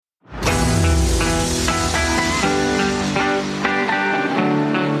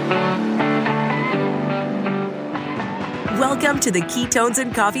Welcome to the Ketones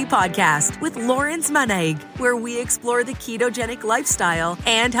and Coffee Podcast with Lawrence Manaig, where we explore the ketogenic lifestyle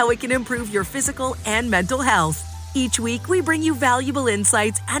and how it can improve your physical and mental health. Each week, we bring you valuable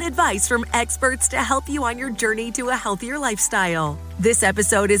insights and advice from experts to help you on your journey to a healthier lifestyle. This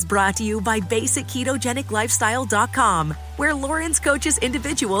episode is brought to you by BasicKetogenicLifestyle.com, where Lawrence coaches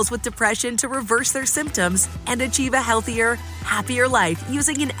individuals with depression to reverse their symptoms and achieve a healthier, happier life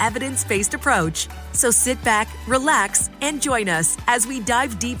using an evidence-based approach. So sit back, relax, and join us as we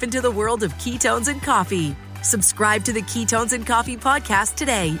dive deep into the world of ketones and coffee. Subscribe to the Ketones and Coffee Podcast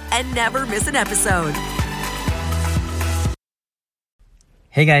today and never miss an episode.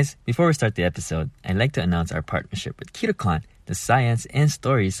 Hey guys, before we start the episode, I'd like to announce our partnership with KetoCon, the science and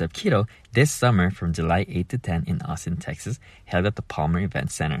stories of keto, this summer from July 8 to 10 in Austin, Texas, held at the Palmer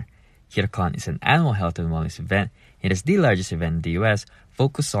Event Center. KetoCon is an annual health and wellness event. It is the largest event in the US,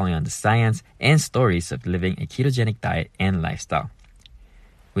 focused solely on the science and stories of living a ketogenic diet and lifestyle.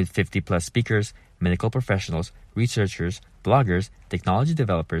 With 50 plus speakers, medical professionals, researchers, bloggers, technology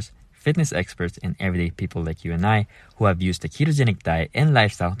developers, fitness experts, and everyday people like you and I who have used the ketogenic diet and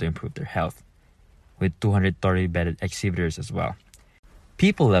lifestyle to improve their health, with 230 bedded exhibitors as well.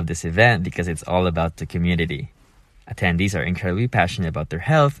 People love this event because it's all about the community. Attendees are incredibly passionate about their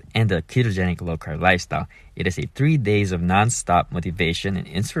health and the ketogenic low-carb lifestyle. It is 3 days of non-stop motivation and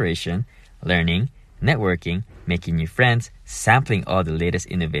inspiration, learning, networking, making new friends, sampling all the latest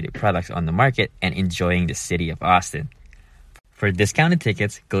innovative products on the market, and enjoying the city of Austin. For discounted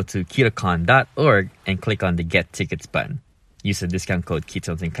tickets, go to ketocon.org and click on the Get Tickets button. Use the discount code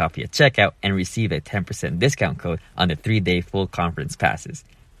Ketones and Coffee at checkout and receive a 10% discount code on the 3-day full conference passes.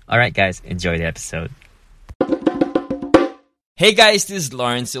 Alright guys, enjoy the episode. Hey guys, this is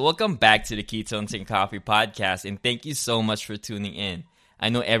Lawrence. Welcome back to the Ketones and Coffee Podcast, and thank you so much for tuning in. I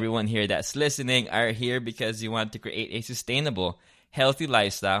know everyone here that's listening are here because you want to create a sustainable, healthy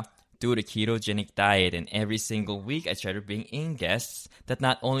lifestyle through the ketogenic diet, and every single week I try to bring in guests that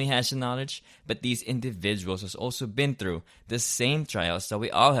not only has the knowledge, but these individuals has also been through the same trials that we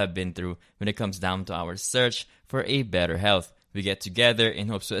all have been through when it comes down to our search for a better health. We get together in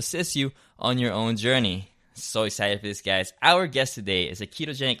hopes to assist you on your own journey. So excited for this, guys. Our guest today is a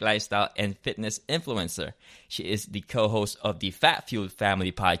ketogenic lifestyle and fitness influencer. She is the co-host of the Fat Fueled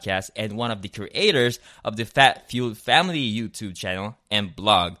Family podcast and one of the creators of the Fat Fueled Family YouTube channel and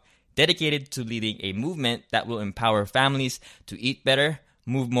blog, dedicated to leading a movement that will empower families to eat better,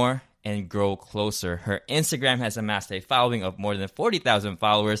 move more, and grow closer. Her Instagram has amassed a following of more than 40,000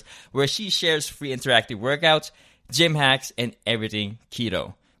 followers, where she shares free interactive workouts, gym hacks, and everything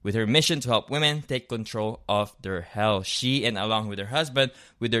keto, with her mission to help women take control of their health. She, and along with her husband,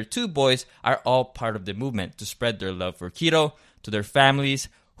 with their 2 boys, are all part of the movement to spread their love for keto to their families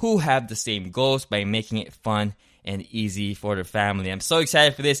who have the same goals by making it fun and easy for the family. I'm so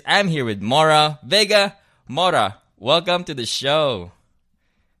excited for this. I'm here with Maura Vega. Maura, welcome to the show.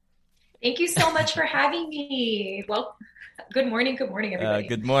 Thank you so much for having me. Well, good morning, everybody.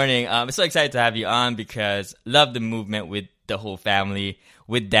 Good morning. I'm so excited to have you on because love the movement with the whole family.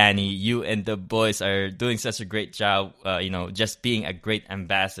 With Danny, you and the boys are doing such a great job, just being a great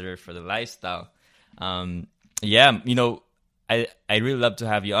ambassador for the lifestyle. I really love to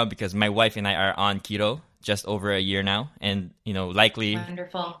have you on because my wife and I are on keto just over a year now, and likely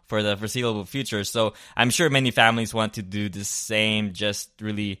wonderful for the foreseeable future. So I'm sure many families want to do the same, just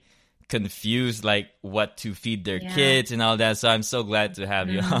really confused like what to feed their kids and all that. So I'm so glad to have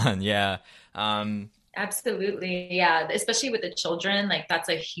you on. Absolutely. Yeah. Especially with the children, like that's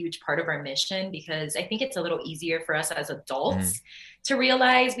a huge part of our mission, because I think it's a little easier for us as adults to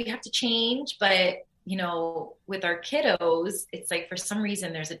realize we have to change, but with our kiddos, it's like for some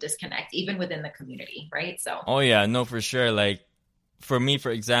reason there's a disconnect even within the community, right? So for sure. Like for me,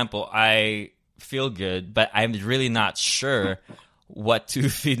 for example, I feel good, but I'm really not sure what to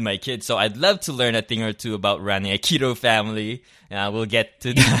feed my kids. So I'd love to learn a thing or two about running a keto family. We'll get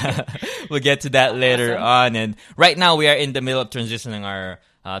to that. We'll get to that later on. And right now we are in the middle of transitioning our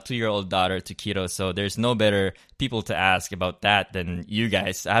 2-year-old daughter to keto. So there's no better people to ask about that than you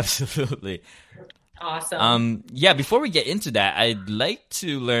guys. Absolutely. Awesome. Before we get into that, I'd like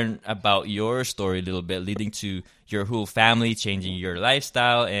to learn about your story a little bit, leading to your whole family, changing your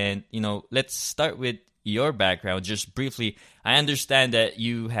lifestyle. And, let's start with your background just briefly. I understand that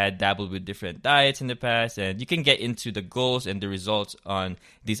you had dabbled with different diets in the past, and you can get into the goals and the results on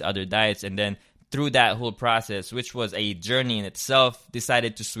these other diets. And then through that whole process, which was a journey in itself,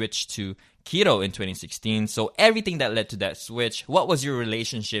 decided to switch to keto in 2016. So everything that led to that switch, what was your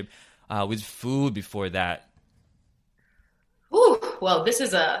relationship with food before that? Ooh, Well, I'm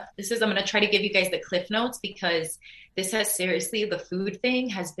going to try to give you guys the cliff notes, because this has seriously, the food thing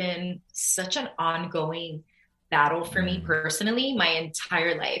has been such an ongoing battle for me personally, my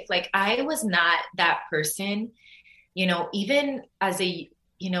entire life. Like, I was not that person, even as a,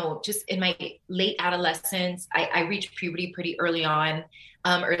 just in my late adolescence, I reached puberty pretty early on,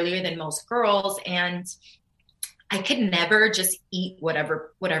 earlier than most girls. And I could never just eat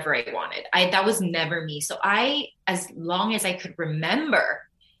whatever I wanted. That was never me. So as long as I could remember,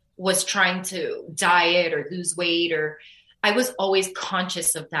 was trying to diet or lose weight, or I was always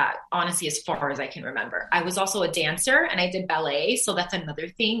conscious of that, honestly, as far as I can remember. I was also a dancer and I did ballet. So that's another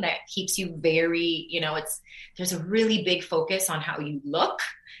thing that keeps you very, there's a really big focus on how you look.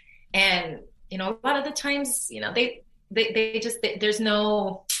 And, a lot of the times, they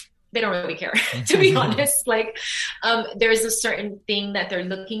don't really care, to be honest. Like, there's a certain thing that they're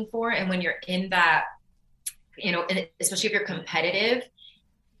looking for. And when you're in that, and especially if you're competitive,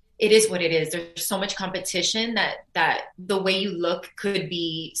 it is what it is. There's so much competition that the way you look could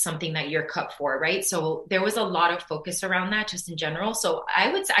be something that you're cut for, right? So there was a lot of focus around that, just in general. So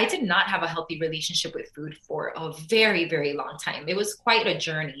I would say I did not have a healthy relationship with food for a very, very long time. It was quite a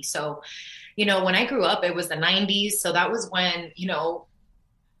journey. So, when I grew up, it was the 90s. So that was when,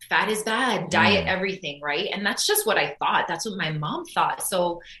 fat is bad, diet everything, right? And that's just what I thought. That's what my mom thought.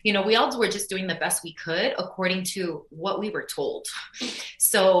 So, we all were just doing the best we could according to what we were told.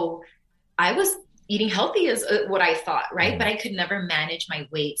 So I was eating healthy is what I thought, right? But I could never manage my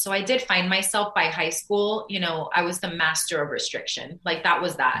weight. So I did find myself by high school, I was the master of restriction. Like, that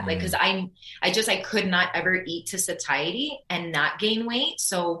was that. Like, cause I could not ever eat to satiety and not gain weight.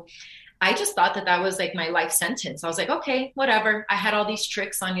 So I just thought that was like my life sentence. I was like, okay, whatever. I had all these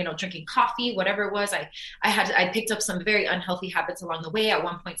tricks on, drinking coffee, whatever it was. I picked up some very unhealthy habits along the way. At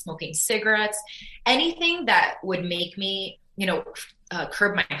one point, smoking cigarettes, anything that would make me,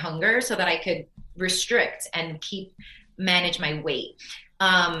 curb my hunger so that I could restrict and manage my weight.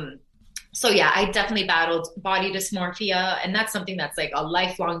 So yeah, I definitely battled body dysmorphia, and that's something that's like a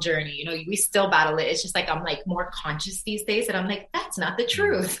lifelong journey. We still battle it. It's just like, I'm like more conscious these days, and I'm like, that's not the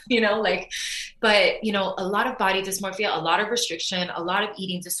truth, but a lot of body dysmorphia, a lot of restriction, a lot of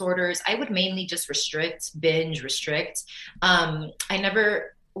eating disorders. I would mainly just binge restrict.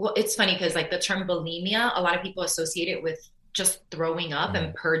 It's funny because like the term bulimia, a lot of people associate it with just throwing up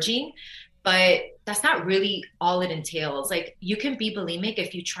and purging. But that's not really all it entails. Like, you can be bulimic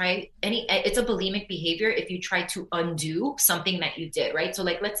if you try it's a bulimic behavior if you try to undo something that you did, right? So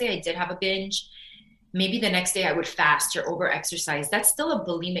like, let's say I did have a binge, maybe the next day I would fast or over-exercise. That's still a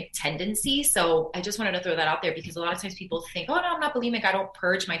bulimic tendency. So I just wanted to throw that out there, because a lot of times people think, oh no, I'm not bulimic, I don't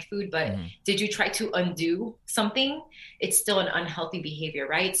purge my food. But did you try to undo something? It's still an unhealthy behavior,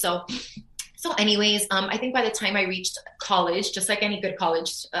 right? So anyways, I think by the time I reached college, just like any good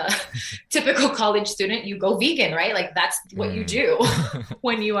college, typical college student, you go vegan, right? Like, that's what you do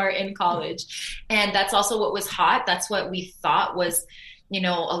when you are in college. And that's also what was hot. That's what we thought was,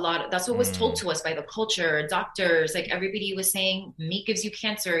 that's what was told to us by the culture, doctors, like everybody was saying, meat gives you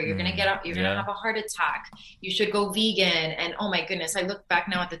cancer. You're going to get up, you're going to have a heart attack. You should go vegan. And oh my goodness, I look back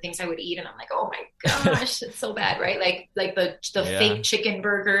now at the things I would eat and I'm like, oh my gosh, it's so bad, right? Like the fake chicken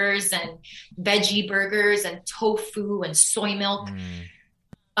burgers and veggie burgers and tofu and soy milk.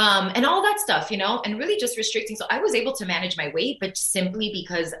 And all that stuff, and really just restricting. So I was able to manage my weight, but simply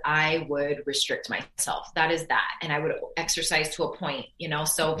because I would restrict myself. That is that. And I would exercise to a point,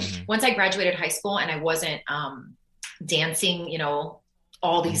 so once I graduated high school and I wasn't dancing,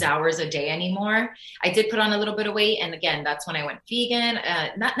 all these hours a day anymore, I did put on a little bit of weight. And again, that's when I went vegan,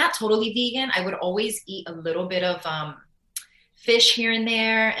 not totally vegan. I would always eat a little bit of fish here and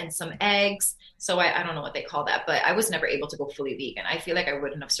there and some eggs. So I don't know what they call that, but I was never able to go fully vegan. I feel like I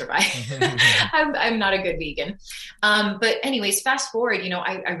wouldn't have survived. I'm not a good vegan. But anyways, fast forward,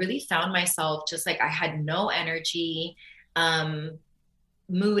 I really found myself just like, I had no energy,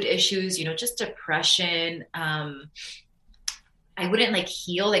 mood issues, just depression. I wouldn't like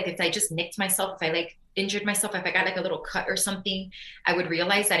heal. Like, if I just nicked myself, if I like injured myself, if I got like a little cut or something, I would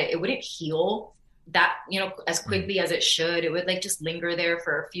realize that it wouldn't heal that, as quickly as it should. It would like just linger there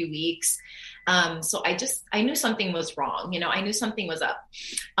for a few weeks. So I knew something was wrong, I knew something was up.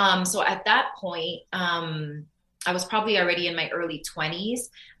 So at that point, I was probably already in my early 20s.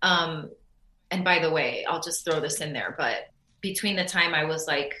 And by the way, I'll just throw this in there, but between the time I was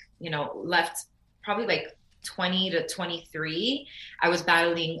like, left probably like 20 to 23, I was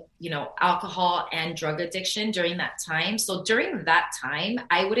battling, alcohol and drug addiction during that time. So during that time,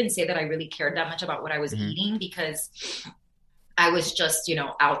 I wouldn't say that I really cared that much about what I was eating, because I was just,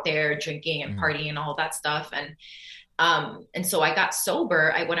 out there drinking and partying and all that stuff. And And so I got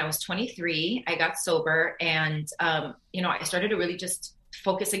sober. When I was 23, I got sober, and I started to really just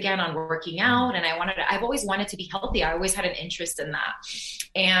focus again on working out. And I've always wanted to be healthy. I always had an interest in that.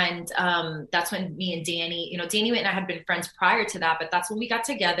 And that's when me and Danny, Danny and I had been friends prior to that, but that's when we got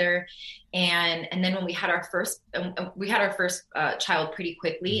together. And then when we had our first child pretty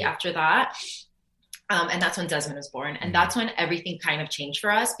quickly after that. And that's when Desmond was born. And that's when everything kind of changed for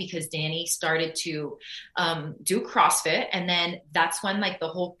us, because Danny started to do CrossFit. And then that's when like the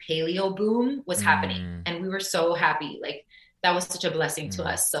whole paleo boom was happening. And we were so happy. Like that was such a blessing to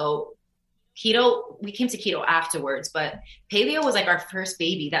us. So keto, we came to keto afterwards, but paleo was like our first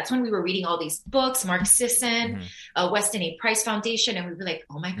baby. That's when we were reading all these books, Mark Sisson, Weston A. Price Foundation. And we were like,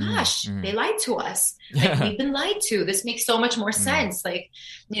 oh my gosh, they lied to us. Like we've been lied to. This makes so much more sense. Like,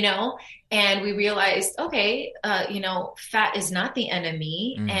 and we realized, okay, fat is not the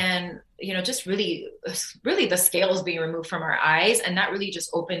enemy. And, just really the scales being removed from our eyes. And that really just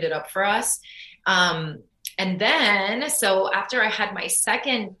opened it up for us. And then, so after I had my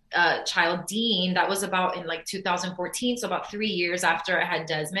second child, Dean, that was about in like 2014. So about 3 years after I had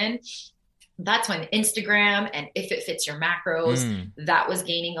Desmond, that's when Instagram and If It Fits Your Macros, that was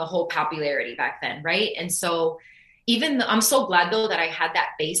gaining a whole popularity back then. Right. And so I'm so glad though that I had that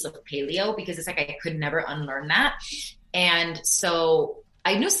base of paleo, because it's like, I could never unlearn that. And so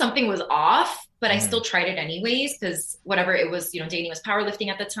I knew something was off, but I still tried it anyways, because whatever it was, Danny was powerlifting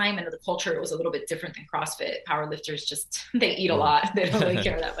at the time, and the culture was a little bit different than CrossFit. Powerlifters they eat a lot. They don't really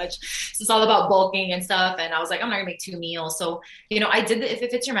care that much. So it's all about bulking and stuff. And I was like, I'm not gonna make 2 meals. So, I did the If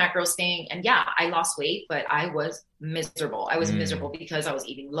It Fits Your Macros thing, and yeah, I lost weight, but I was miserable. I was miserable because I was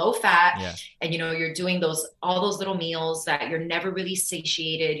eating low fat, and you're doing all those little meals that you're never really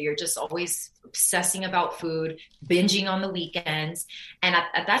satiated. You're just always obsessing about food, binging on the weekends. And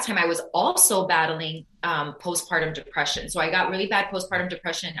at that time I was also battling postpartum depression. So I got really bad postpartum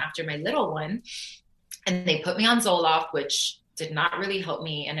depression after my little one, and they put me on Zoloft, which did not really help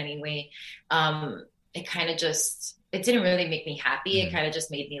me in any way. It didn't really make me happy. It kind of just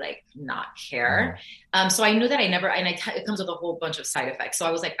made me like not care. So I knew that it comes with a whole bunch of side effects. So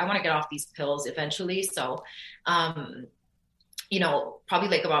I was like, I want to get off these pills eventually. So, probably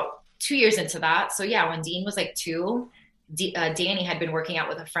like about 2 years into that. So yeah, when Dean was like 2, Danny had been working out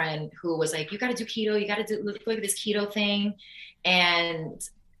with a friend who was like, you got to do keto. You got to look at this keto thing. And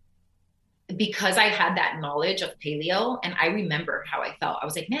because I had that knowledge of paleo, and I remember how I felt, I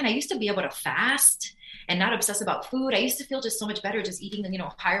was like, man, I used to be able to fast and not obsess about food. I used to feel just so much better just eating,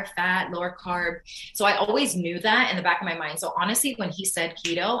 higher fat, lower carb. So I always knew that in the back of my mind. So honestly, when he said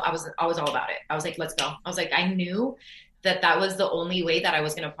keto, I was all about it. I was like, let's go. I was like, I knew that was the only way that I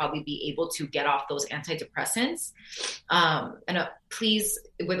was going to probably be able to get off those antidepressants. Please,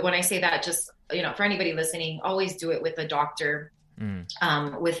 when I say that, just, for anybody listening, always do it with a doctor,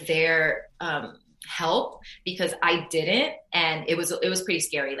 with their help, because I didn't, and it was pretty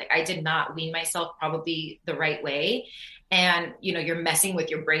scary. Like I did not wean myself probably the right way. And, you're messing with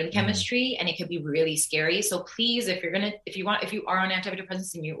your brain chemistry, and it could be really scary. So please, if you are on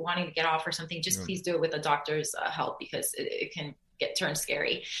antidepressants and you're wanting to get off or something, just please do it with a doctor's help, because it can turn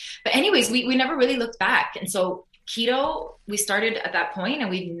scary. But anyways, we never really looked back. And so keto, we started at that point, and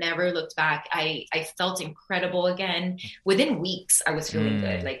we've never looked back. I felt incredible again. Within weeks, I was feeling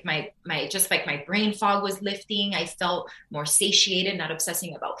good. Like my brain fog was lifting. I felt more satiated, not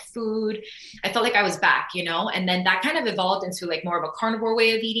obsessing about food. I felt like I was back, and then that kind of evolved into like more of a carnivore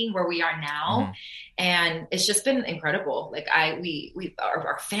way of eating, where we are now. And it's just been incredible. Like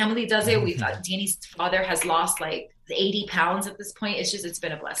our family does it. Danny's father has lost like 80 pounds at this point. It's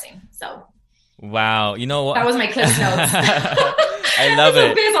been a blessing. So. Wow. That was my Cliff Notes. I love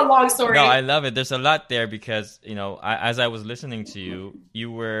it. It's a long story. No, I love it. There's a lot there, because, as I was listening to you,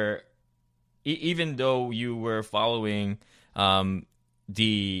 you were, even though you were following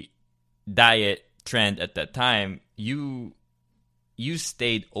the diet trend at that time, you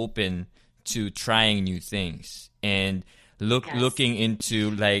stayed open to trying new things and looking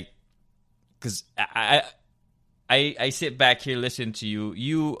into, like, because I sit back here, listen to you.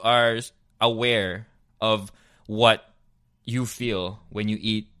 You are aware of what you feel when you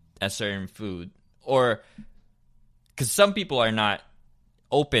eat a certain food, or because some people are not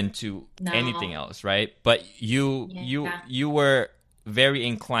open to anything else, right? But you were very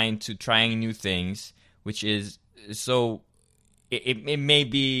inclined to trying new things, which is so it may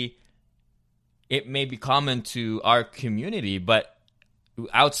be common to our community, but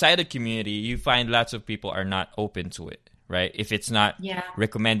outside the community, you find lots of people are not open to it. Right? If it's not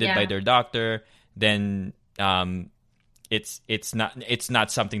recommended by their doctor, then it's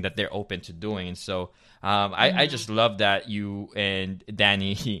not something that they're open to doing. And so I just love that you and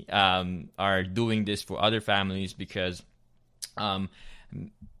Danny are doing this for other families, because a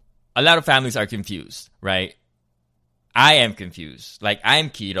lot of families are confused, right? I am confused. Like, I'm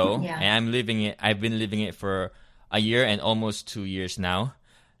keto and I'm living it. I've been living it for a year and almost 2 years now.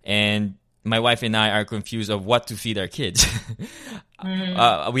 And my wife and I are confused of what to feed our kids.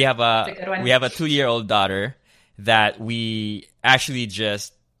 We have a 2-year-old daughter that we actually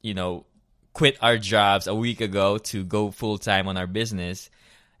just, quit our jobs a week ago to go full time on our business.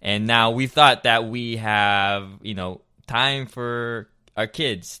 And now we thought that we have, time for our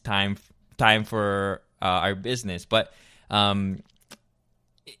kids, time for our business. But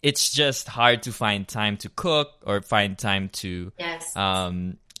it's just hard to find time to cook or find time to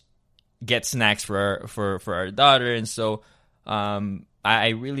get snacks for our daughter. And so I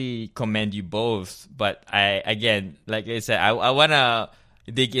really commend you both. But again, like I said, I want to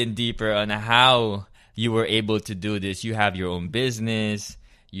dig in deeper on how you were able to do this. You have your own business.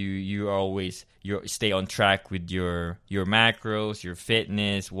 You stay on track with your macros, your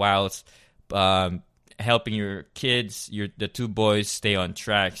fitness, whilst helping your kids, the 2 boys, stay on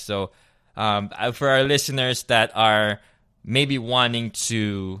track. So for our listeners that are maybe wanting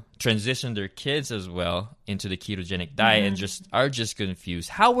to transition their kids as well into the ketogenic diet and are just confused,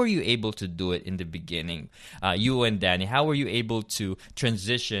 how were you able to do it in the beginning? You and Danny, how were you able to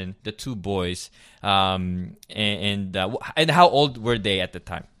transition the 2 boys? And how old were they at the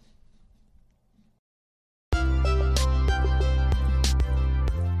time?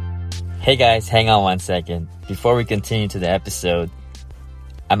 Hey guys, hang on one second. Before we continue to the episode,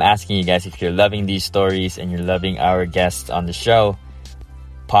 I'm asking you guys, if you're loving these stories and you're loving our guests on the show,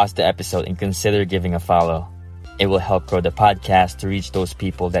 pause the episode and consider giving a follow. It will help grow the podcast to reach those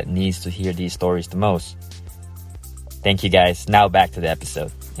people that needs to hear these stories the most. Thank you guys. Now back to the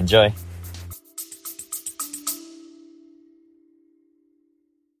episode. Enjoy.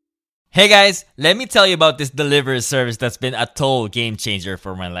 Hey guys, let me tell you about this delivery service that's been a total game changer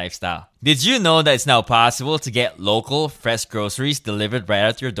for my lifestyle. Did you know that it's now possible to get local, fresh groceries delivered right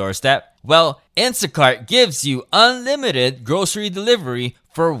at your doorstep? Well, Instacart gives you unlimited grocery delivery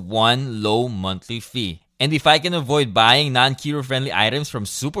for one low monthly fee. And if I can avoid buying non-keto friendly items from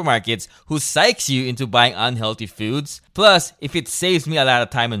supermarkets who psychs you into buying unhealthy foods, plus if it saves me a lot of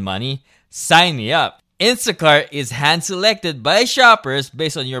time and money, sign me up. Instacart is hand-selected by shoppers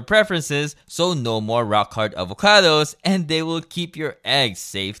based on your preferences, so no more rock-hard avocados, and they will keep your eggs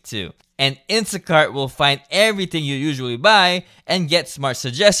safe too. And Instacart will find everything you usually buy and get smart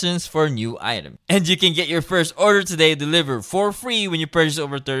suggestions for new items. And you can get your first order today delivered for free when you purchase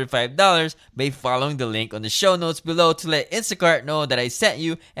over $35 by following the link on the show notes below to let Instacart know that I sent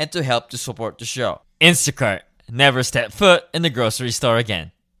you and to help to support the show. Instacart. Never step foot in the grocery store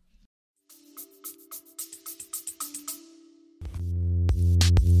again.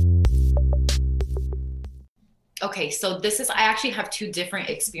 Okay, so I actually have 2 different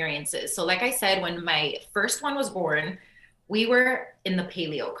experiences. So like I said, when my first one was born, we were in the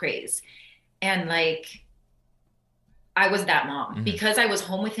paleo craze. And like, I was that mom. Because I was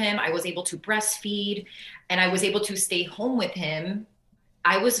home with him, I was able to breastfeed and I was able to stay home with him.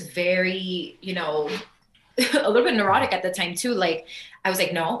 I was very, a little bit neurotic at the time too. Like, I was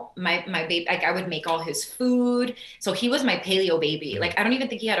like, no, my baby, like I would make all his food. So he was my paleo baby. Like, I don't even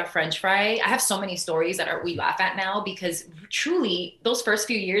think he had a French fry. I have so many stories that we laugh at now, because truly those first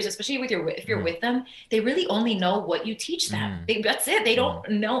few years, especially if you're with them, they really only know what you teach them. That's it. They don't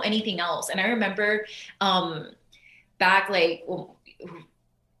know anything else. And I remember back like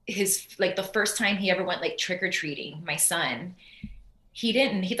the first time he ever went like trick-or-treating, my son, he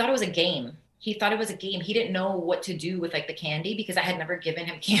thought it was a game. He thought it was a game. He didn't know what to do with like the candy, because I had never given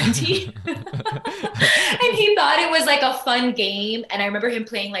him candy. And he thought it was like a fun game. And I remember him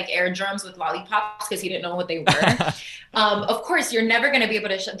playing like air drums with lollipops because he didn't know what they were. Of course, you're never going to be able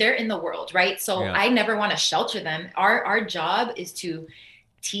to, they're in the world, right? So I never want to shelter them. Our job is to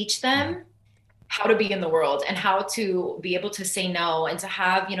teach them how to be in the world and how to be able to say no, and to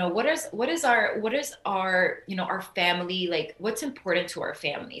have, what is our family, like what's important to our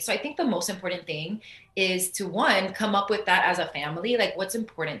family. So I think the most important thing is to, one, come up with that as a family, like what's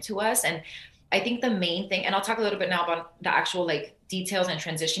important to us. And I think the main thing, and I'll talk a little bit now about the actual like details and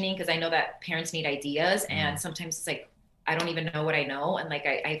transitioning, because I know that parents need ideas, and sometimes it's like, I don't even know what I know. And like,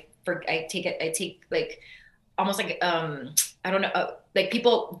 I take like almost like, I don't know, like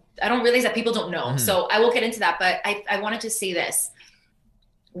people, I don't realize that people don't know. So I will get into that, but I wanted to say this.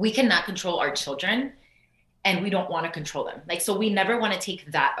 We cannot control our children. and we don't want to control them. Like, so we never want to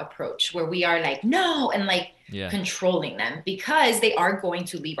take that approach where we are like, no, and like controlling them, because they are going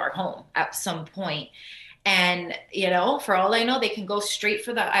to leave our home at some point. And, you know, for all I know, they can go straight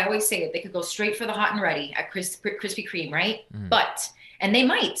for I always say it, they could go straight for the hot and ready at Krispy Kreme, right? And they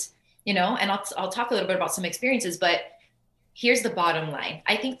might, you know, and I'll talk a little bit about some experiences, but here's the bottom line.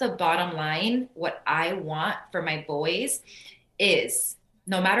 I think the bottom line, what I want for my boys is,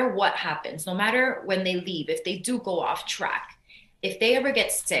 no matter what happens, no matter when they leave, if they do go off track, if they ever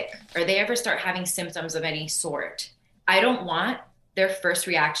get sick or they ever start having symptoms of any sort, I don't want their first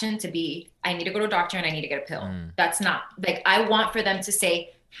reaction to be, I need to go to a doctor and I need to get a pill. That's not, like, I want for them to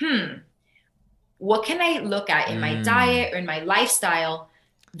say, what can I look at in my diet or in my lifestyle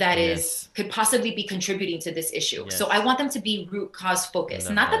that could possibly be contributing to this issue? So I want them to be root cause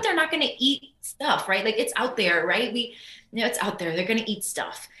focused. Not that they're not going to eat stuff, right? Like, it's out there, right? It's out there. They're going to eat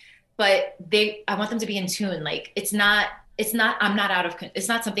stuff, but I want them to be in tune. Like, it's not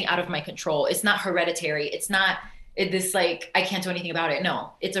something out of my control. It's not hereditary. It's not this, like, I can't do anything about it.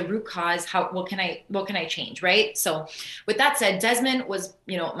 No, it's a root cause. What can I change? Right. So with that said, Desmond was,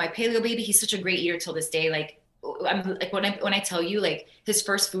 you know, my paleo baby. He's such a great eater till this day. Like, I'm like, when I tell you, like, his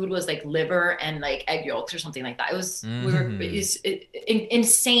first food was like liver and like egg yolks or something like that. It was,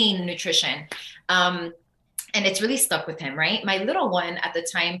 insane nutrition. And it's really stuck with him, right? My little one at the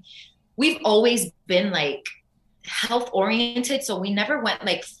time, we've always been like health oriented. So we never went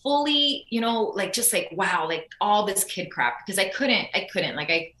like fully, you know, like just like, wow, like all this kid crap, because I couldn't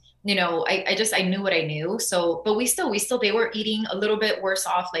like, I knew what I knew. So, but we still, they were eating a little bit worse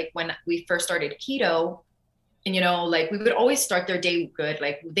off. Like when we first started keto, and, you know, like we would always start their day good.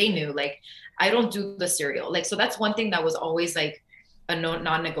 Like they knew, like, I don't do the cereal. Like, so that's one thing that was always like a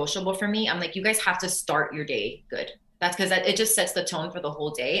non-negotiable for me. I'm like, you guys have to start your day good. That's because it just sets the tone for the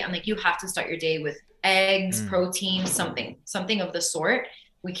whole day. I'm like, you have to start your day with eggs, protein, something of the sort.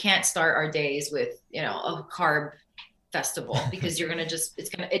 We can't start our days with, you know, a carb festival, because you're going to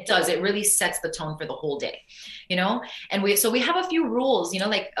it really sets the tone for the whole day, you know? And we have a few rules, you know,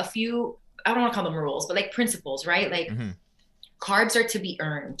 like a few, I don't want to call them rules, but like principles, right? Like carbs are to be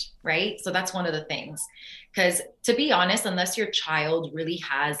earned, right? So that's one of the things. Because to be honest, unless your child really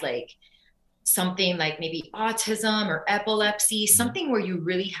has like something like maybe autism or epilepsy, something where you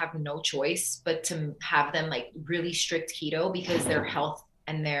really have no choice but to have them like really strict keto because their health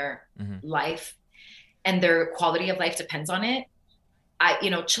and their life and their quality of life depends on it.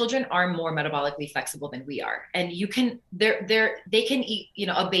 Children are more metabolically flexible than we are. And they can eat, you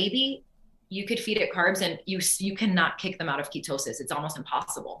know, a baby, you could feed it carbs and you cannot kick them out of ketosis. It's almost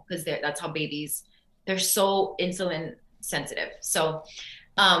impossible, because that's how babies, they're so insulin sensitive. So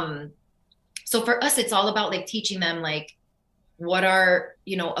for us, it's all about like teaching them like what are,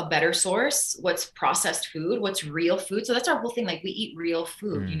 you know, a better source, what's processed food, what's real food. So that's our whole thing. Like, we eat real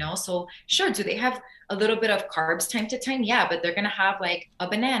food, you know? So sure, do they have a little bit of carbs time to time? Yeah, but they're going to have like a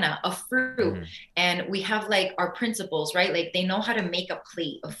banana, a fruit. And we have like our principles, right? Like, they know how to make a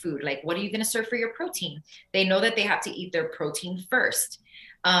plate of food. Like, what are you going to serve for your protein? They know that they have to eat their protein first.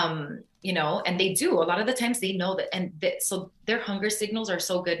 You know, and they do, a lot of the times they know that, and so their hunger signals are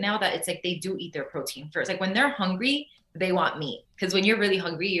so good now that it's like, they do eat their protein first. Like, when they're hungry, they want meat, because when you're really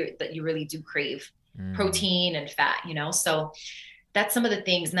hungry, you really do crave protein and fat, you know? So that's some of the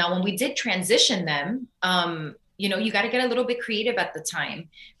things. Now, when we did transition them, you know, you got to get a little bit creative at the time.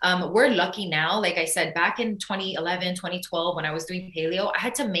 We're lucky now. Like I said, back in 2011, 2012, when I was doing paleo, I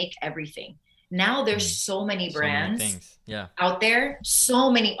had to make everything. Now there's so many brands out there,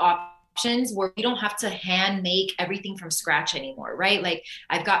 so many options where you don't have to hand make everything from scratch anymore, right? Like,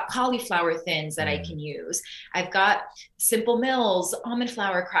 I've got cauliflower thins that I can use. I've got Simple Mills almond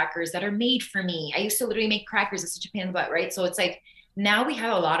flour crackers that are made for me. I used to literally make crackers. It's such a pain in the butt, right? So it's like, now we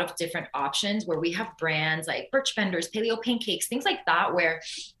have a lot of different options where we have brands like Birch Benders, Paleo Pancakes, things like that, where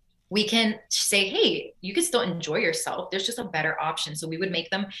we can say, hey, you can still enjoy yourself. There's just a better option. So we would make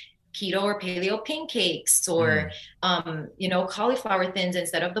them keto or paleo pancakes, or you know, cauliflower thins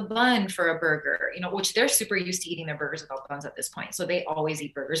instead of the bun for a burger, you know, which they're super used to eating their burgers without buns at this point, so they always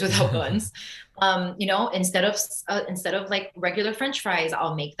eat burgers without buns. You know, instead of like regular French fries,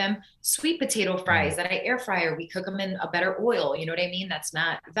 I'll make them sweet potato fries that I air fryer. We cook them in a better oil, you know what I mean, that's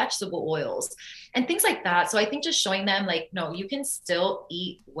not vegetable oils and things like that. So I think just showing them like, no, you can still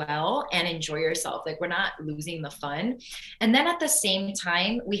eat well and enjoy yourself. Like, we're not losing the fun. And then at the same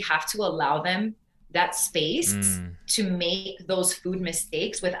time, we have to allow them that space to make those food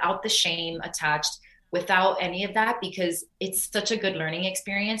mistakes without the shame attached, without any of that, because it's such a good learning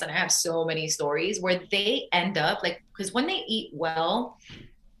experience. And I have so many stories where they end up like, because when they eat well,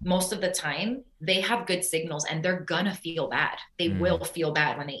 most of the time they have good signals and they're gonna feel bad. They will feel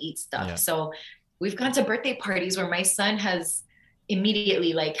bad when they eat stuff. Yeah. So we've gone to birthday parties where my son has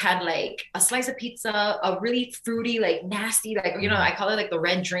immediately like had like a slice of pizza, a really fruity, like nasty, like, you know, I call it like the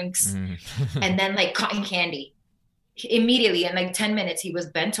red drinks, and then like cotton candy. Immediately in like 10 minutes, he was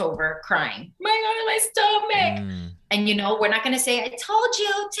bent over crying. My God, my stomach. And you know, we're not going to say, I told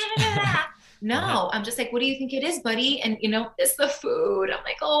you. No, I'm just like, what do you think it is, buddy? And you know, it's the food. I'm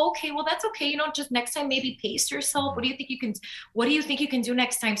like, oh, okay, well, that's okay. You know, just next time, maybe pace yourself. What do you think you can do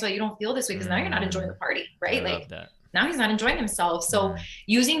next time so you don't feel this way? Because now you're not enjoying the party, right? I like love that. now he's not enjoying himself. So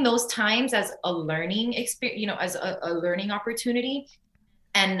using those times as a learning experience, you know, as a learning opportunity.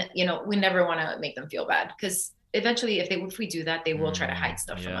 And, you know, we never want to make them feel bad, because eventually if we do that, they will try to hide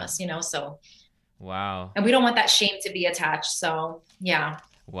stuff from us, you know? So, wow. And we don't want that shame to be attached. So yeah.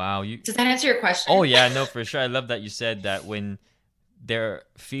 Wow. Does that answer your question? Oh yeah, no, for sure. I love that you said that when they're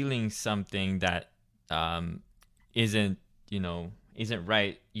feeling something that isn't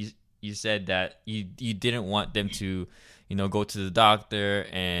right. You said that you didn't want them to, you know, go to the doctor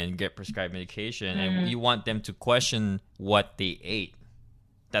and get prescribed medication, and you want them to question what they ate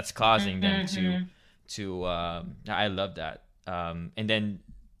that's causing them to I love that. And then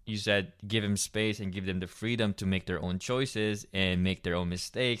you said give them space and give them the freedom to make their own choices and make their own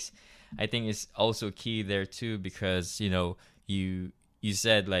mistakes. I think it's also key there too, because, you know, you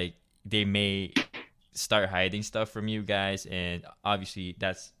said like they may start hiding stuff from you guys, and obviously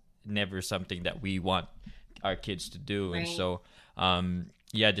that's never something that we want our kids to do. Right. And so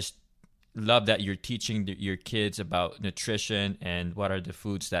just love that you're teaching your kids about nutrition and what are the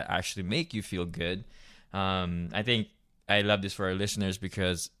foods that actually make you feel good. I think I love this for our listeners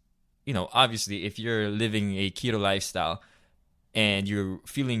because, you know, obviously if you're living a keto lifestyle and you're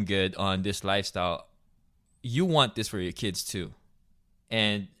feeling good on this lifestyle, you want this for your kids too.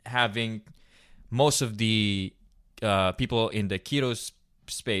 And having most of the people in the keto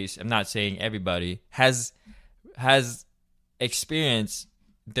space, I'm not saying everybody, has experienced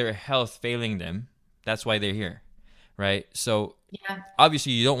their health failing them. That's why they're here, right? So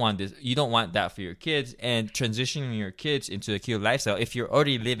obviously you don't want this. You don't want that for your kids. And transitioning your kids into a keto lifestyle, if you're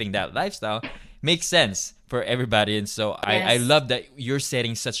already living that lifestyle, makes sense for everybody. And so I love that you're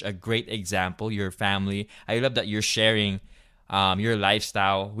setting such a great example, your family. I love that you're sharing your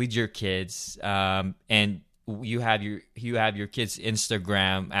lifestyle with your kids, and you have your kids'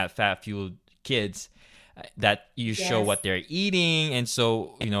 Instagram at Fat Fueled Kids, that you show what they're eating. And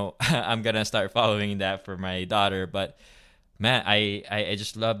so, you know, I'm gonna start following that for my daughter. But man, I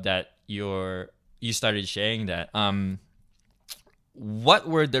just love that you started sharing that. What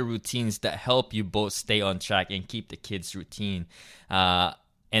were the routines that help you both stay on track and keep the kids' routine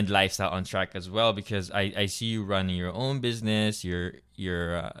and lifestyle on track as well? Because I see you running your own business, your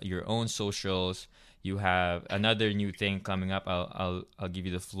own socials. You have another new thing coming up. I'll give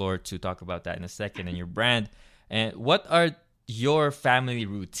you the floor to talk about that in a second, and your brand. And what are your family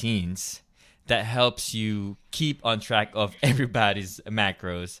routines that helps you keep on track of everybody's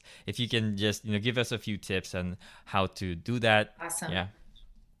macros? If you can just, you know, give us a few tips on how to do that. Awesome. Yeah.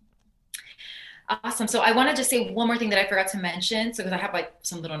 Awesome. So I want to just say one more thing that I forgot to mention. So because I have like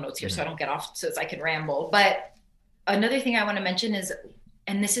some little notes here, so I don't get off, so I can ramble. But another thing I want to mention is,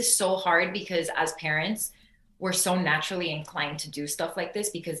 and this is so hard because as parents, we're so naturally inclined to do stuff like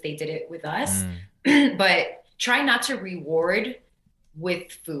this because they did it with us. But try not to reward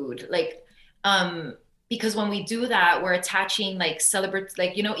with food. Like, because when we do that, we're attaching like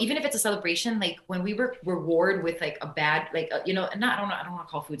you know, even if it's a celebration, like when we reward with like a bad, like, you know, I don't want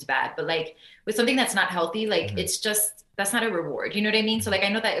to call foods bad, but like with something that's not healthy, like it's just, that's not a reward. You know what I mean? So like, I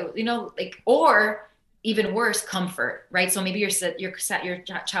know that, you know, like, or even worse, comfort, right? So maybe your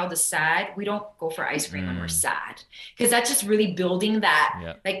child is sad. We don't go for ice cream when we're sad, because that's just really building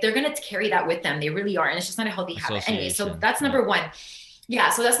that, like they're going to carry that with them. They really are. And it's just not a healthy habit. Anyway, so that's number one. Yeah.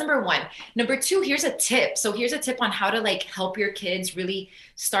 So that's number one. Number two, here's a tip. So here's a tip on how to like help your kids really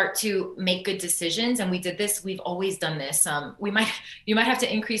start to make good decisions. And we did this. We've always done this. You might have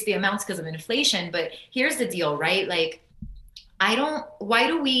to increase the amounts because of inflation, but here's the deal, right? Like, why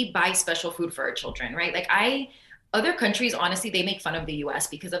do we buy special food for our children, right? Like other countries, honestly, they make fun of the US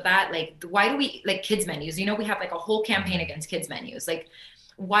because of that. Like, why do we like kids menus? You know, we have like a whole campaign against kids menus. Like,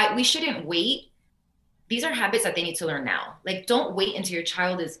 why we shouldn't wait. These are habits that they need to learn now. Like, don't wait until your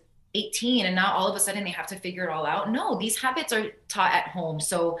child is 18 and now all of a sudden they have to figure it all out. No, these habits are taught at home.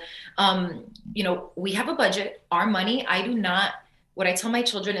 So, you know, we have a budget, our money. What I tell my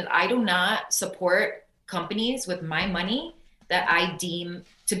children is I do not support companies with my money that I deem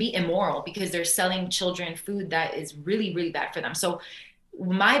to be immoral because they're selling children food that is really, really bad for them. So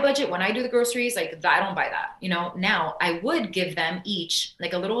my budget when I do the groceries, like I don't buy that, you know. Now I would give them each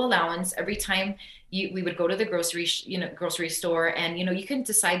like a little allowance every time we would go to the grocery store, and you can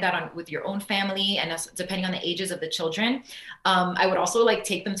decide that on with your own family and depending on the ages of the children. I would also like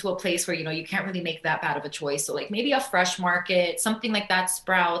take them to a place where you can't really make that bad of a choice, so like maybe a fresh market, something like that,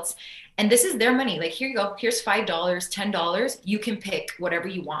 Sprouts. And this is their money. Like, here you go. Here's $5, $10. You can pick whatever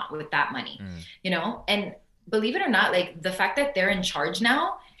you want with that money, and believe it or not, like the fact that they're in charge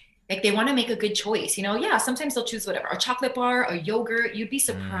now, like they want to make a good choice, yeah, sometimes they'll choose whatever, a chocolate bar, a yogurt. You'd be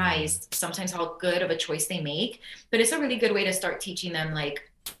surprised sometimes how good of a choice they make. But it's a really good way to start teaching them like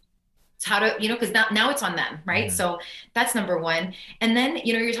how to, because now it's on them, right? So that's number one. And then,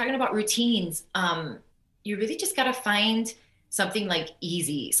 you're talking about routines. You really just got to find something like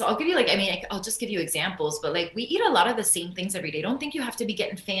easy. So I'll give you I'll just give you examples, but like we eat a lot of the same things every day. Don't think you have to be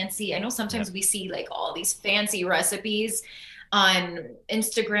getting fancy. I know sometimes we see like all these fancy recipes on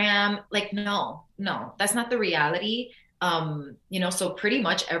Instagram. Like, no, that's not the reality. So pretty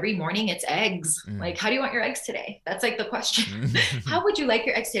much every morning it's eggs. Like, how do you want your eggs today? That's like the question. How would you like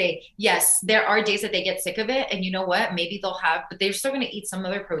your eggs today? Yes, there are days that they get sick of it. And you know what? Maybe but they're still going to eat some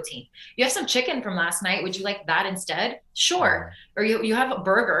other protein. You have some chicken from last night. Would you like that instead? Sure. Or you have a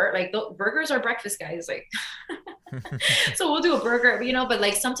burger. Like, burgers are breakfast, guys. Like, so we'll do a burger, but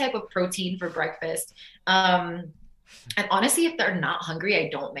like some type of protein for breakfast. And honestly, if they're not hungry, I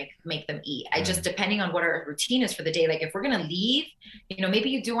don't make them eat. I just, depending on what our routine is for the day, like if we're going to leave, maybe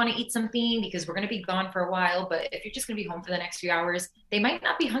you do want to eat something because we're going to be gone for a while, but if you're just going to be home for the next few hours, they might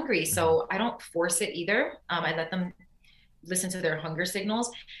not be hungry. So I don't force it either. I let them listen to their hunger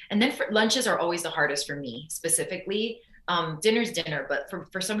signals. And then lunches are always the hardest for me specifically. Dinner's dinner, but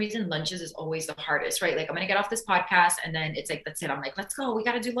for some reason, lunches is always the hardest, right? Like, I'm going to get off this podcast and then it's like, that's it. I'm like, let's go. We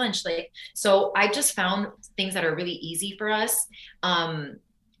got to do lunch. Like, so I just found things that are really easy for us. And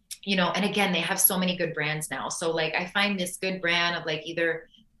again, they have so many good brands now. So like, I find this good brand of like either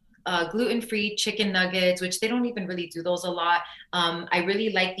gluten-free chicken nuggets, which they don't even really do those a lot. I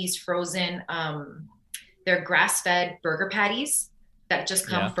really like these frozen, they're grass-fed burger patties that just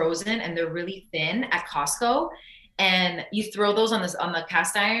come frozen, and they're really thin at Costco. And you throw those on the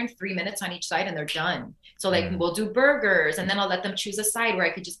cast iron, 3 minutes on each side, and they're done. So like we'll do burgers, and then I'll let them choose a side where I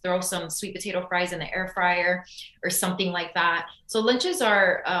could just throw some sweet potato fries in the air fryer or something like that. So lunches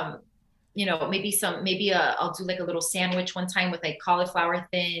are, maybe I'll do like a little sandwich one time with like cauliflower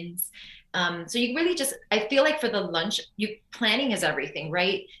thins. So you really I feel like for the lunch, planning is everything,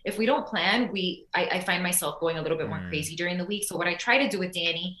 right? If we don't plan, I find myself going a little bit more crazy during the week. So what I try to do with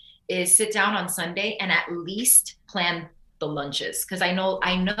Danny is sit down on Sunday and at least plan the lunches. Cause I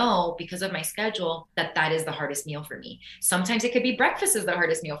know because of my schedule that is the hardest meal for me. Sometimes it could be breakfast is the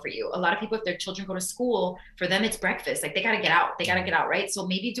hardest meal for you. A lot of people, if their children go to school, for them, it's breakfast. Like they got to get out, right? So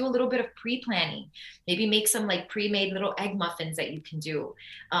maybe do a little bit of pre-planning, maybe make some like pre-made little egg muffins that you can do.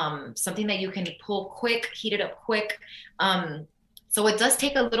 Something that you can pull quick, heat it up quick. So it does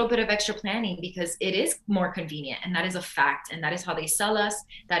take a little bit of extra planning because it is more convenient, and that is a fact. And that is how they sell us.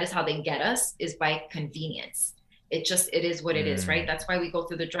 That is how they get us, is by convenience. It is what it is, right? That's why we go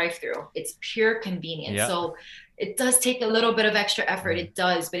through the drive-through. It's pure convenience. Yep. So it does take a little bit of extra effort. It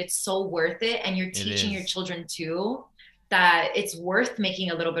does, but it's so worth it. And you're teaching your children too that it's worth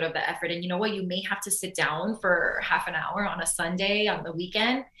making a little bit of the effort. And you know what? You may have to sit down for half an hour on a Sunday, on the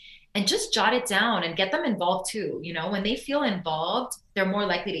weekend, and just jot it down and get them involved too. When they feel involved, they're more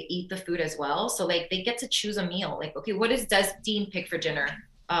likely to eat the food as well. So like they get to choose a meal. Like, okay, what does Dean pick for dinner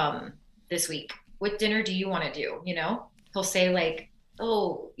this week? What dinner do you want to do? He'll say like,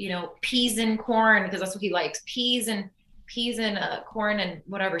 oh, peas and corn, because that's what he likes. Peas and corn and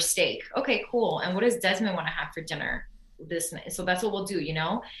whatever, steak. Okay, cool. And what does Desmond want to have for dinner this night? So that's what we'll do,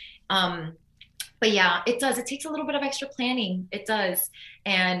 But yeah, it does. It takes a little bit of extra planning. It does.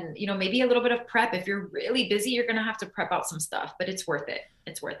 And, maybe a little bit of prep. If you're really busy, you're going to have to prep out some stuff, but it's worth it.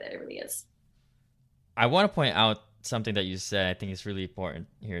 It's worth it. It really is. I want to point out something that you said. I think it's really important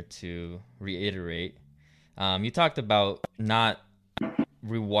here to reiterate. You talked about not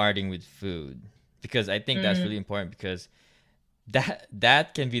rewarding with food, because I think that's really important, because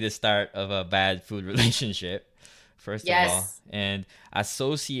that can be the start of a bad food relationship, first of all. And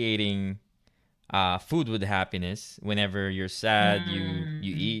associating food with happiness. Whenever you're sad,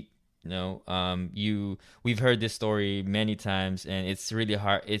 you eat. We've heard this story many times, and it's really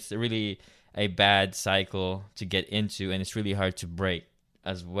hard. It's really a bad cycle to get into, and it's really hard to break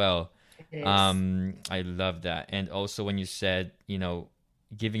as well. I love that. And also when you said,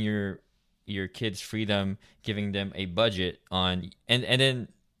 giving your kids freedom, giving them a budget on, and then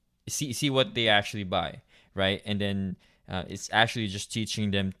see what they actually buy, right? And then It's actually just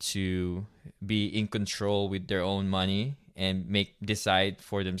teaching them to be in control with their own money and decide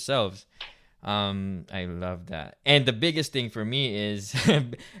for themselves. I love that. And the biggest thing for me is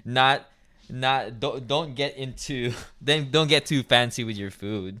not don't get into don't get too fancy with your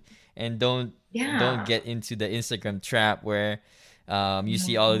food, and don't get into the Instagram trap where you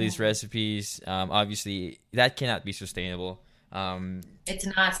see all of these recipes. Obviously that cannot be sustainable. It's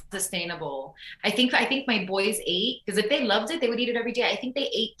not sustainable. I think my boys ate, because if they loved it, they would eat it every day. I think they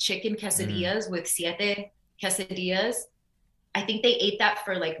ate chicken quesadillas with siete quesadillas. I think they ate that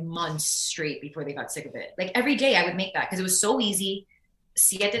for like months straight before they got sick of it. Like every day I would make that because it was so easy.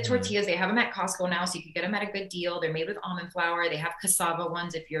 Siete tortillas, they have them at Costco now, so you can get them at a good deal. They're made with almond flour. They have cassava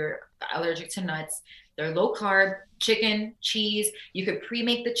ones if you're allergic to nuts. They're low carb, chicken, cheese. You could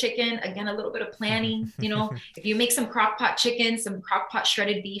pre-make the chicken. Again, a little bit of planning. You know, if you make some crock pot chicken, some crock pot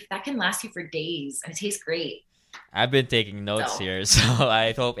shredded beef, that can last you for days and it tastes great. I've been taking notes here, so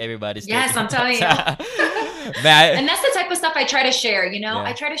I hope everybody's Yes, I'm telling you. And that's the type of stuff I try to share, you know.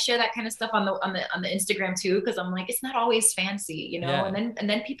 I try to share that kind of stuff on the Instagram too, because I'm like, it's not always fancy, you know. And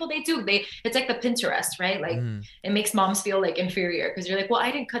then people, it's like the Pinterest, right? Like it makes moms feel like inferior because you're like, well,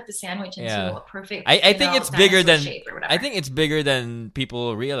 I didn't cut the sandwich into a perfect. I think it's bigger than I think it's bigger than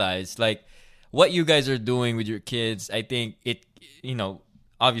people realize. Like what you guys are doing with your kids, I think it, you know,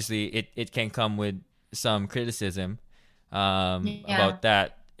 obviously it can come with some criticism about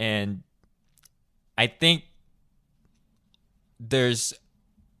that, and I think there's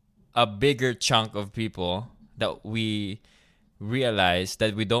a bigger chunk of people that we don't realize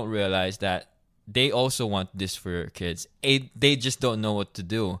that they also want this for your kids. They just don't know what to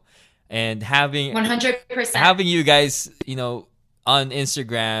do, and having 100% having you guys, you know, on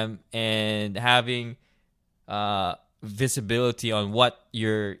Instagram and having visibility on what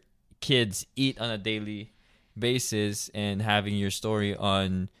your kids eat on a daily basis and having your story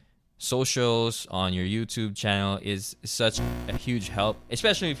on socials, on your YouTube channel is such a huge help,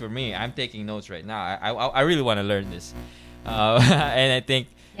 especially for me. I'm taking notes right now. I really want to learn this, and I think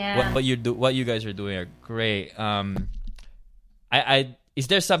what you guys are doing are great. Is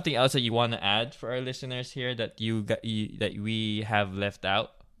there something else that you want to add for our listeners here that that we have left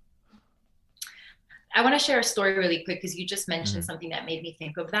out? I want to share a story really quick because you just mentioned something that made me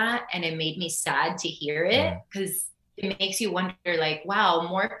think of that, and it made me sad to hear it because it makes you wonder, like, wow,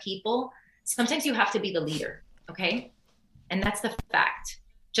 more people. Sometimes you have to be the leader, okay? And that's the fact.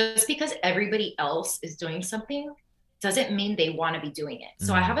 Just because everybody else is doing something doesn't mean they want to be doing it.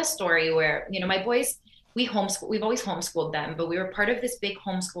 So I have a story where, you know, my boys, we've always homeschooled them, but we were part of this big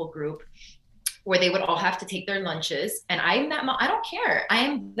homeschool group where they would all have to take their lunches. And I'm that mom. I don't care. I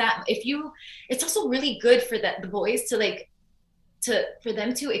am that. It's also really good for the boys for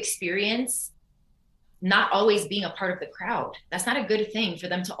them to experience not always being a part of the crowd. That's not a good thing for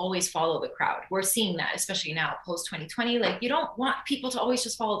them to always follow the crowd. We're seeing that, especially now post 2020, like you don't want people to always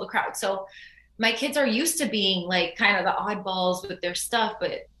just follow the crowd. So my kids are used to being like kind of the oddballs with their stuff.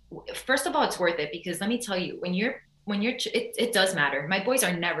 But first of all, it's worth it because let me tell you, it does matter. My boys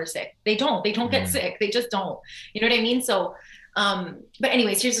are never sick. They don't get sick. They just don't, you know what I mean? So, but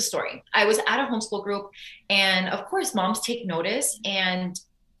anyways, here's the story. I was at a homeschool group and of course moms take notice. And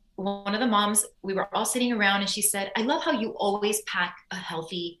one of the moms, we were all sitting around and she said, I love how you always pack a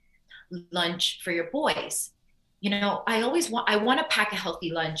healthy lunch for your boys. You know, I want to pack a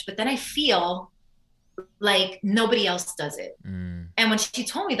healthy lunch, but then I feel like nobody else does it. And when she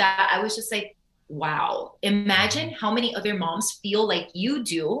told me that, I was just like, wow, imagine how many other moms feel like you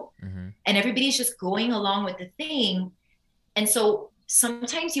do, and everybody's just going along with the thing. And so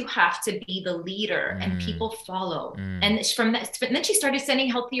sometimes you have to be the leader and people follow. And from that, and then she started sending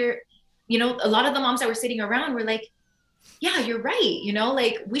healthier, you know, a lot of the moms that were sitting around were like, yeah, you're right. You know,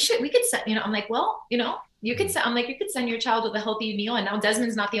 like we could set, you know, I'm like, well, you know, you could send your child with a healthy meal. And now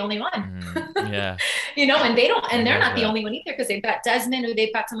Desmond's not the only one. Yeah. You know, and they're not the only one either because they've got Desmond or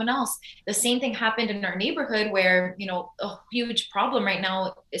they've got someone else. The same thing happened in our neighborhood where, you know, a huge problem right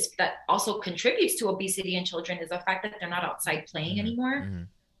now is that also contributes to obesity in children is the fact that they're not outside playing anymore.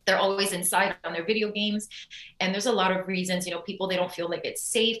 They're always inside on their video games. And there's a lot of reasons, you know, they don't feel like it's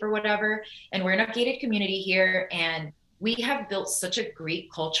safe or whatever. And we're in a gated community here. And we have built such a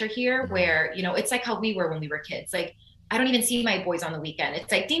great culture here where, you know, it's like how we were when we were kids. Like, I don't even see my boys on the weekend.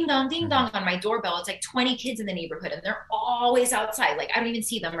 It's like ding dong on my doorbell. It's like 20 kids in the neighborhood and they're always outside. Like, I don't even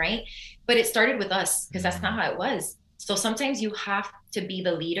see them, right? But it started with us because that's not how it was. So sometimes you have to be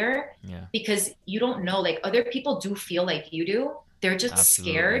the leader because you don't know, like other people do feel like you do. They're just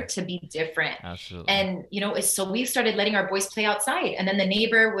scared to be different. And, you know, so we started letting our boys play outside. And then the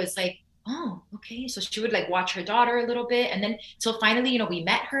neighbor was like, oh, okay. So she would like watch her daughter a little bit. And then till finally, you know, we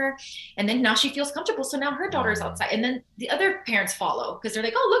met her, and then now she feels comfortable. So now her daughter's outside, and then the other parents follow because they're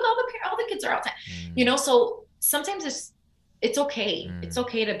like, oh, look, all the kids are outside, you know? So sometimes it's okay. It's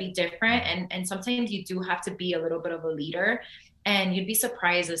okay to be different. And sometimes you do have to be a little bit of a leader, and you'd be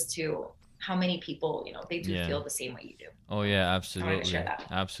surprised as to how many people, you know, they do feel the same way you do. Oh yeah, absolutely. I wanted to share that.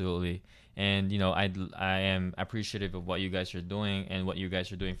 Absolutely. And you know, I am appreciative of what you guys are doing and what you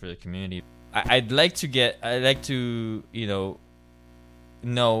guys are doing for the community. I'd like to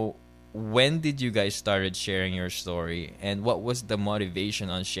know, when did you guys started sharing your story, and what was the motivation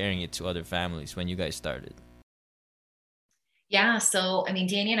on sharing it to other families when you guys started? Yeah. So, I mean,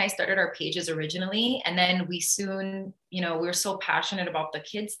 Danny and I started our pages originally, and then we soon, you know, we were so passionate about the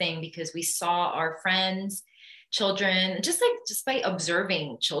kids thing because we saw our friends, children, just by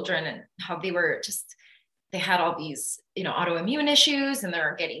observing children and how they had all these, you know, autoimmune issues, and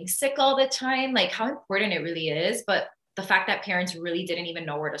they're getting sick all the time, like how important it really is. But the fact that parents really didn't even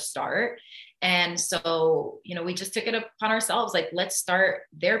know where to start. And so, you know, we just took it upon ourselves, like, let's start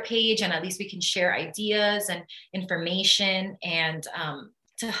their page, and at least we can share ideas and information, and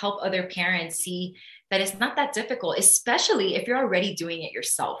to help other parents see that it's not that difficult, especially if you're already doing it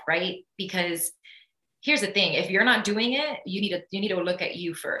yourself, right? Because here's the thing, if you're not doing it, you need to look at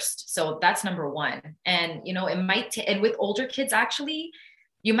you first. So that's number one. And, you know, it might, and with older kids, actually,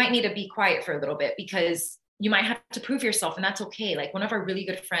 you might need to be quiet for a little bit because you might have to prove yourself, and that's okay. Like one of our really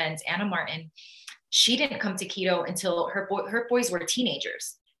good friends, Anna Martin, she didn't come to keto until her boys were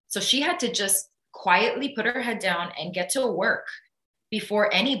teenagers. So she had to just quietly put her head down and get to work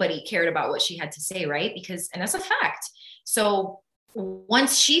before anybody cared about what she had to say, right? And that's a fact. So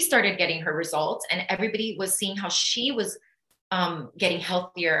once she started getting her results and everybody was seeing how she was getting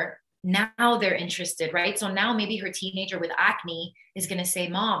healthier, now they're interested, right? So now maybe her teenager with acne is going to say,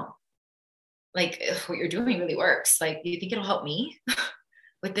 Mom, like, what you're doing really works. Like, do you think it'll help me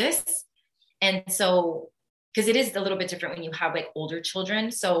with this? And so, because it is a little bit different when you have like older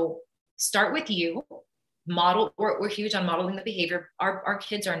children. So start with you, model. We're huge on modeling the behavior. Our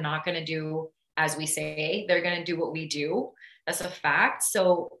kids are not going to do as we say. They're going to do what we do. That's a fact.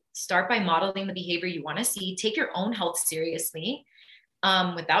 So start by modeling the behavior you want to see. Take your own health seriously,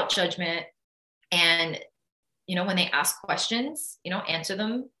 without judgment. And, you know, when they ask questions, you know, answer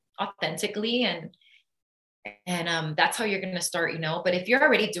them authentically, and that's how you're going to start, you know. But if you're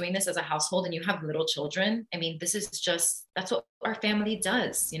already doing this as a household and you have little children, I mean, that's what our family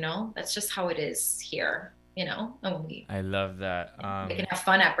does, you know. That's just how it is here, you know. And I love that. We can have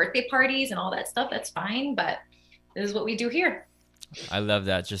fun at birthday parties and all that stuff, that's fine, but this is what we do here. I love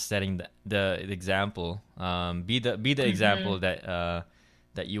that, just setting the example. Be the example that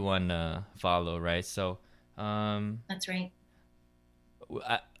you want to follow, right? So that's right.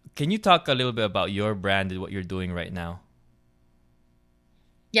 Can you talk a little bit about your brand and what you're doing right now?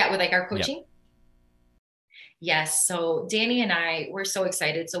 Yeah, with like our coaching? Yep. Yes. So Danny and I, we're so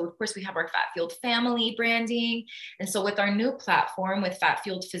excited. So of course we have our Fat Fueled Family branding. And so with our new platform with Fat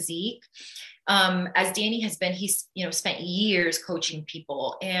Fueled Physique, as Danny has been, he's, you know, spent years coaching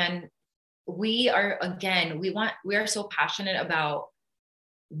people, and we are so passionate about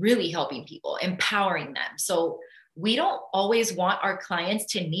really helping people, empowering them. So we don't always want our clients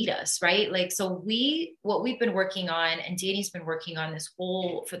to need us, right? Like, so what we've been working on, and Danny's been working on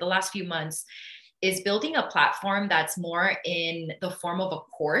for the last few months, is building a platform that's more in the form of a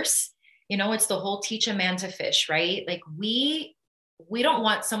course. You know, it's the whole teach a man to fish, right? Like we don't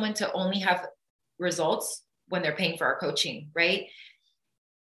want someone to only have results when they're paying for our coaching, right?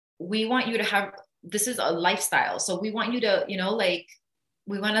 We want you to have, this is a lifestyle. So we want you to, you know, like,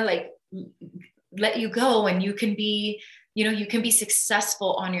 we want to like let you go, and you can be, you know, you can be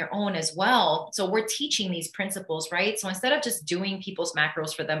successful on your own as well. So we're teaching these principles, right? So instead of just doing people's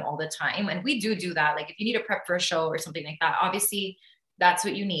macros for them all the time, and we do that, like if you need to prep for a show or something like that, obviously that's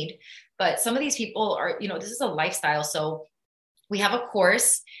what you need. But some of these people are, you know, this is a lifestyle. So we have a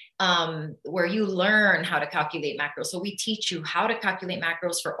course where you learn how to calculate macros. So we teach you how to calculate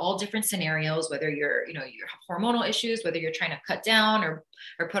macros for all different scenarios, whether you're, you know, you have hormonal issues, whether you're trying to cut down or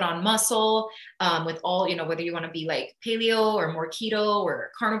put on muscle, with all, you know, whether you want to be like paleo or more keto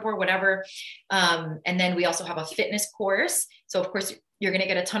or carnivore, whatever. And then we also have a fitness course. So of course you're going to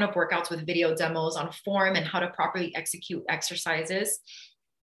get a ton of workouts with video demos on form and how to properly execute exercises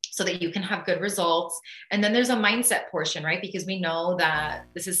so that you can have good results. And then there's a mindset portion, right? Because we know that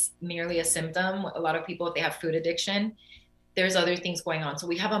this is merely a symptom. A lot of people, if they have food addiction, there's other things going on. So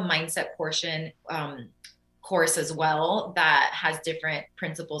we have a mindset portion course as well that has different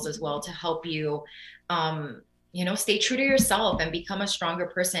principles as well to help you, you know, stay true to yourself and become a stronger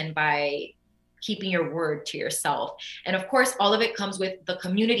person by keeping your word to yourself. And of course, all of it comes with the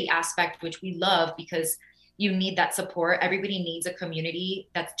community aspect, which we love because you need that support. Everybody needs a community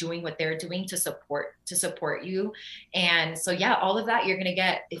that's doing what they're doing to support you. And so, yeah, all of that you're going to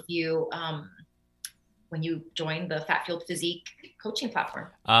get if you, when you join the Fat Fueled Physique coaching platform.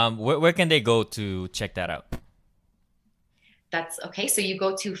 Where can they go to check that out? That's okay. So you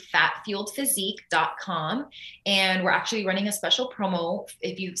go to fatfueledphysique.com, and we're actually running a special promo.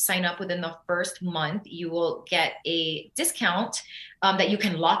 If you sign up within the first month, you will get a discount that you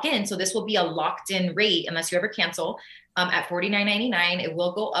can lock in. So this will be a locked in rate unless you ever cancel at $49.99. It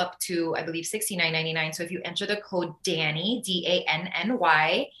will go up to, I believe, $69.99. So if you enter the code DANNY,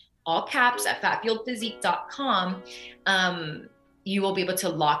 DANNY, all caps at fatfueledphysique.com, you will be able to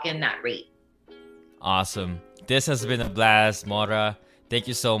lock in that rate. Awesome. This has been a blast, Maura. Thank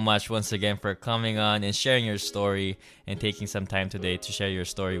you so much once again for coming on and sharing your story and taking some time today to share your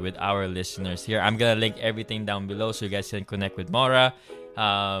story with our listeners here. I'm going to link everything down below so you guys can connect with Maura.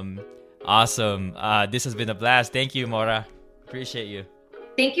 Awesome. This has been a blast. Thank you, Maura. Appreciate you.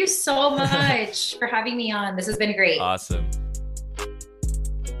 Thank you so much for having me on. This has been great. Awesome.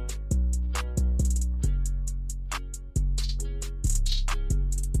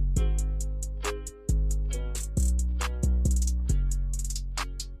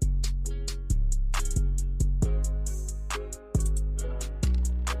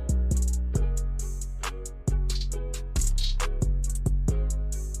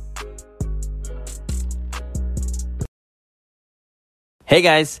 Hey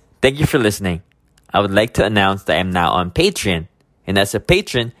guys, thank you for listening. I would like to announce that I'm now on Patreon. And as a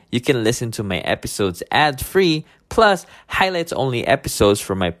patron, you can listen to my episodes ad-free, plus highlights-only episodes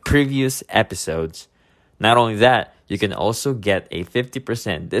from my previous episodes. Not only that, you can also get a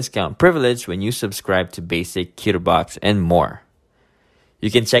 50% discount privilege when you subscribe to Basic Keto Box and more. You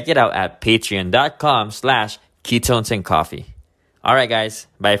can check it out at patreon.com/ketones and coffee. Alright guys,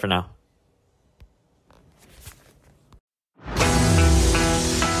 bye for now.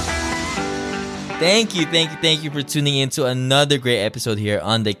 Thank you for tuning in to another great episode here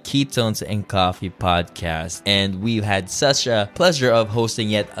on the Ketones and Coffee podcast. And we've had such a pleasure of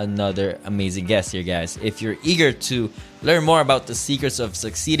hosting yet another amazing guest here, guys. If you're eager to learn more about the secrets of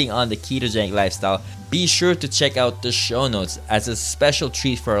succeeding on the ketogenic lifestyle, be sure to check out the show notes. As a special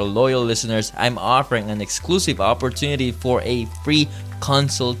treat for our loyal listeners, I'm offering an exclusive opportunity for a free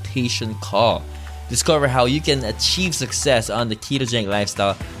consultation call. Discover how you can achieve success on the ketogenic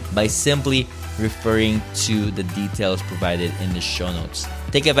lifestyle by simply referring to the details provided in the show notes.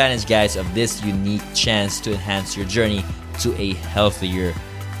 Take advantage, guys, of this unique chance to enhance your journey to a healthier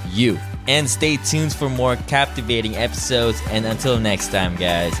you. And stay tuned for more captivating episodes. And until next time,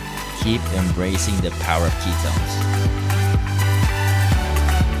 guys, keep embracing the power of ketones.